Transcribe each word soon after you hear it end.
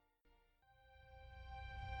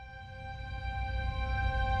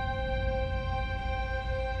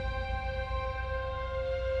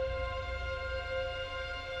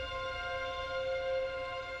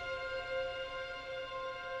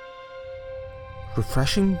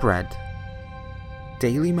Refreshing Bread.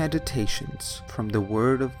 Daily Meditations from the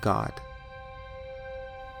Word of God.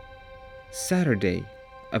 Saturday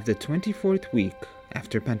of the 24th week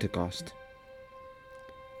after Pentecost.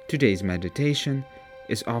 Today's meditation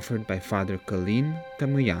is offered by Father Colin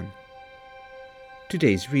Tamuyan.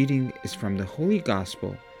 Today's reading is from the Holy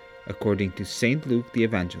Gospel according to St. Luke the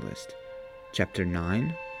Evangelist, chapter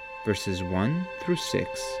 9, verses 1 through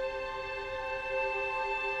 6.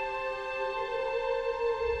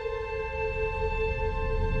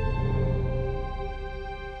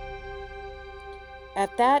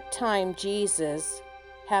 At that time Jesus,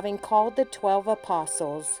 having called the 12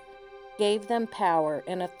 apostles, gave them power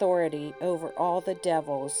and authority over all the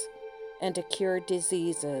devils and to cure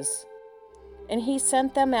diseases. And he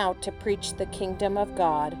sent them out to preach the kingdom of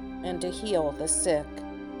God and to heal the sick.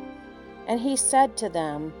 And he said to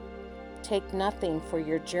them, "Take nothing for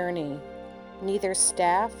your journey, neither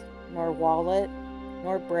staff, nor wallet,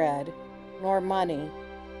 nor bread, nor money,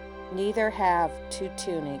 neither have 2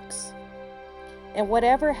 tunics. And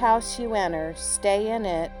whatever house you enter, stay in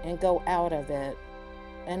it and go out of it.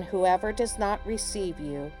 And whoever does not receive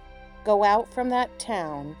you, go out from that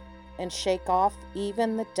town and shake off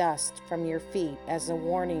even the dust from your feet as a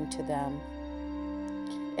warning to them."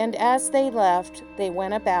 And as they left, they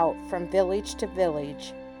went about from village to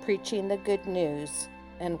village, preaching the good news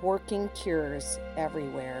and working cures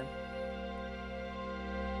everywhere.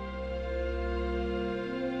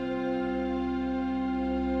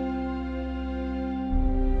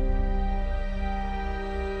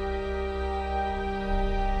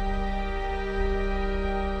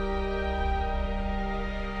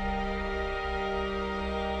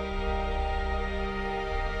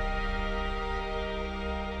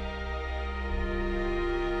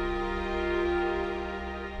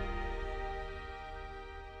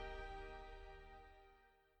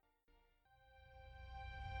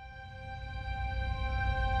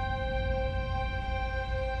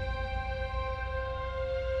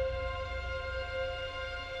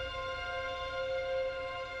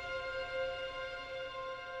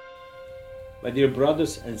 My dear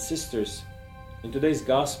brothers and sisters, in today's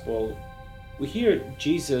Gospel, we hear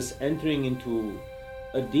Jesus entering into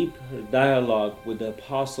a deep dialogue with the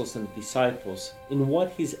apostles and disciples in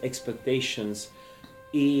what his expectations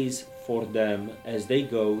is for them as they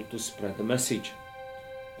go to spread the message.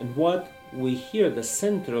 And what we hear, the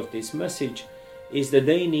center of this message, is that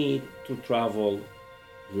they need to travel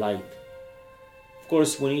light. Of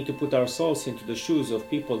course, we need to put ourselves into the shoes of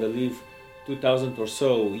people that lived 2000 or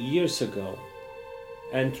so years ago.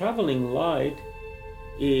 And traveling light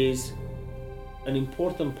is an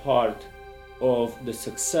important part of the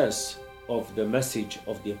success of the message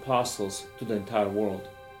of the apostles to the entire world.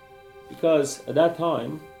 Because at that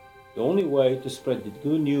time, the only way to spread the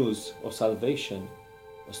good news of salvation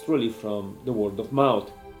was truly from the word of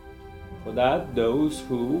mouth. For that, those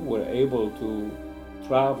who were able to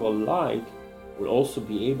travel light will also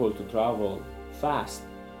be able to travel fast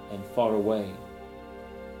and far away.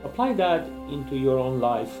 Apply that into your own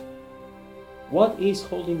life. What is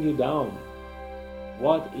holding you down?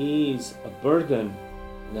 What is a burden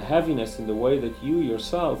and a heaviness in the way that you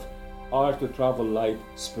yourself are to travel light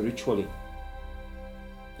spiritually?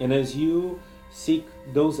 And as you seek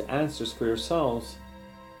those answers for yourselves,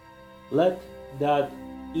 let that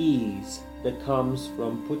ease that comes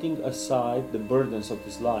from putting aside the burdens of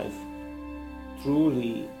this life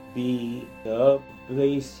truly be the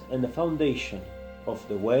base and the foundation of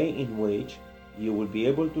the way in which you will be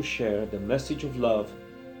able to share the message of love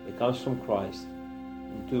that comes from Christ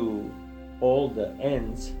into all the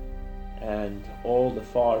ends and all the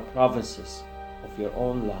far provinces of your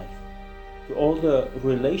own life, to all the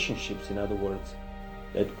relationships, in other words,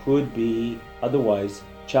 that could be otherwise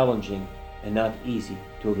challenging and not easy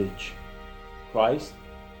to reach. Christ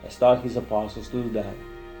has taught his apostles to do that,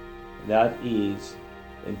 and that is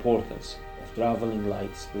the importance of traveling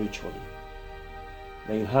light spiritually.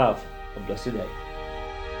 May you have a blessed day.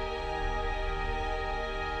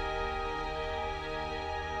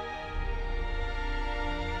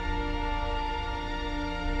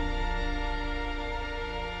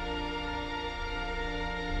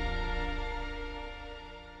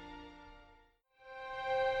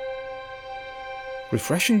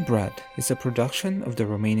 Refreshing Bread is a production of the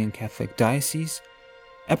Romanian Catholic Diocese,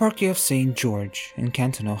 Eparchy of St. George in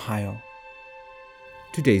Canton, Ohio.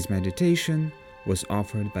 Today's meditation was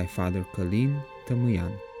offered by Father Colin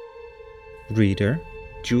Tamuyan. Reader,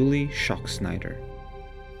 Julie Schocksnyder.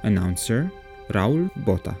 Announcer, Raul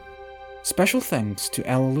Bota. Special thanks to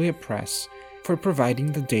Alleluia Press for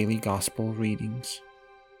providing the daily Gospel readings.